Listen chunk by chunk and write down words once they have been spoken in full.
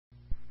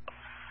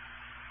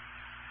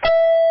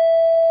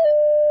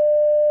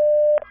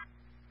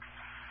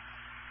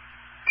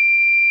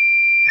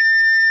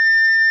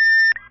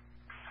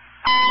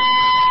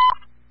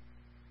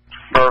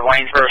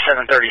Waynesboro,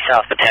 730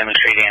 South Potomac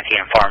Street,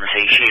 Antietam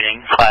Pharmacy,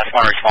 shooting. Class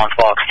 1 response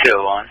box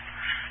 201.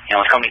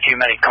 Ambulance Company 2,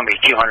 Medic Company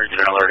 200 has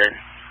been alerted.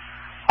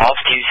 Ops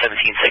 2,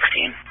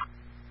 1716.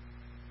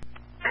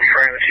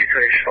 Franklin, shoot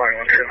to flying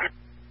 1-2.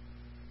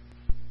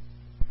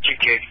 Chief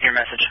Jake, your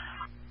message.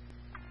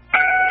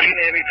 Team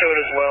Navy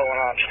towed as well on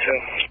Ops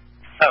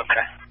 2.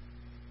 Okay.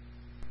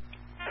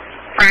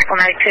 Franklin,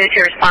 Medic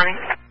 2 responding.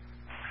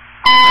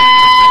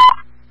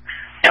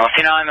 Ambulance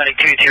 29,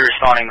 Medic 2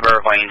 responding to Borough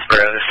of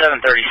Waynesboro,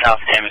 730 South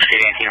Potomac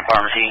Street, Antietam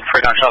Pharmacy.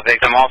 For a gunshot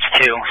victim, Ops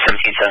 2,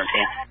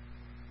 1717.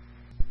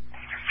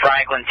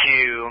 Franklin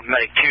 2,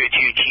 Medic 202,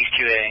 Chief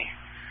 2A.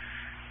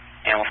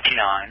 Ambulance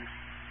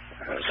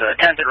 29. It was an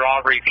attempted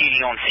robbery,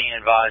 PD on scene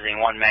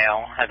advising one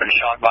male had been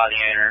shot by the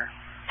owner.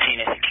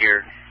 Scene is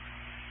secured.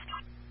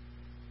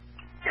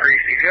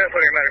 Priest, you got to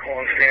put your medical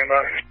on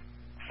standby.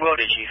 Will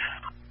do, Chief.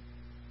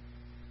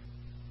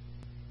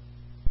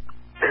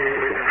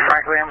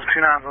 Franklin, Ambulance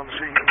 29's on the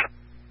scene.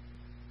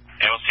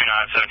 Ambulance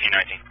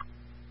 29, 1719.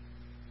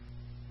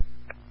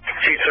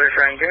 Chief 3,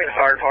 Frank, give me the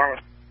fire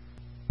department.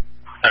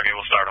 Okay,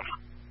 we'll start them.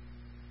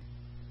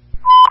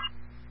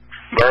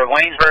 Borough of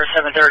Waynesboro,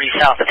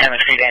 730 South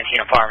Potomac Street,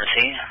 Antietam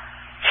Pharmacy.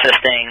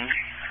 Assisting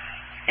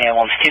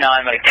Ambulance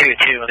 29, Medic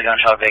 202 with a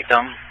gunshot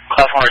victim.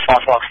 Class 1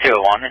 response box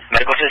 201.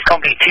 Medical Assist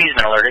Company 2 has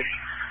been alerted.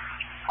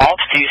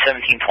 Ops 2,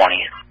 1720.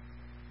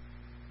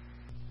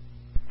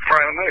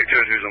 Franklin, Medic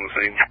 202's on the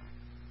scene.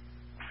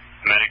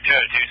 Medic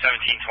 202,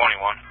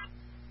 1721.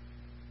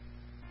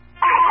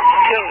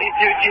 Utility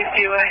 2, Chief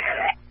 2A.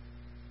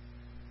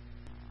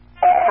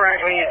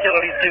 Franklin,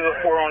 Utility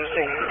 2 4 on the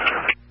scene.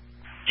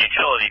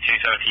 Utility 2,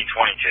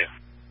 1722.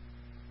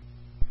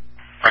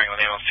 Franklin,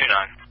 Ambulance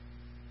 29.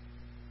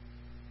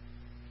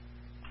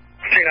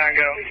 29,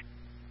 go.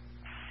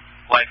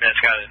 Life net's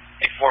got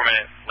a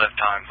 4-minute lift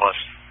time plus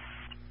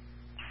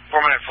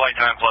 4-minute flight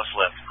time plus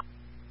lift.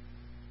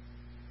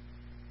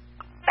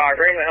 Alright,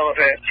 bring the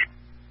helipad.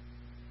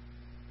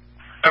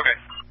 Okay.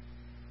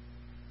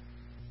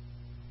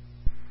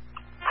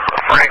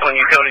 Franklin,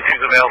 Utility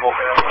 2's available.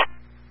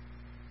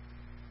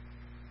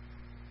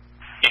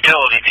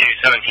 Utility 2,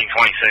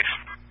 1726.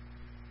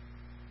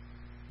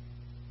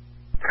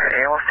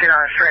 Ambulance 29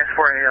 is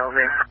transporting the LZ.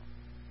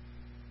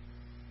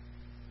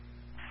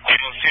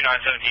 Ambulance 29,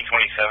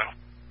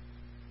 1727.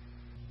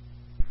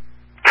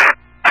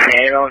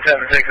 Ambulance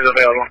 76 is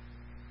available.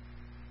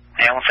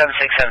 Ambulance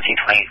 76,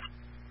 1720.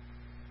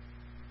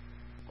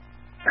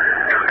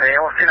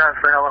 Ambulance 29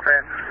 for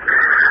helipad.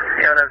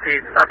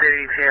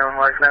 Updated ETA on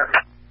life net.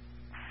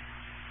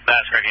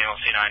 That's correct,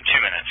 Ambulance 29,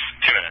 2 minutes.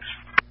 2 minutes.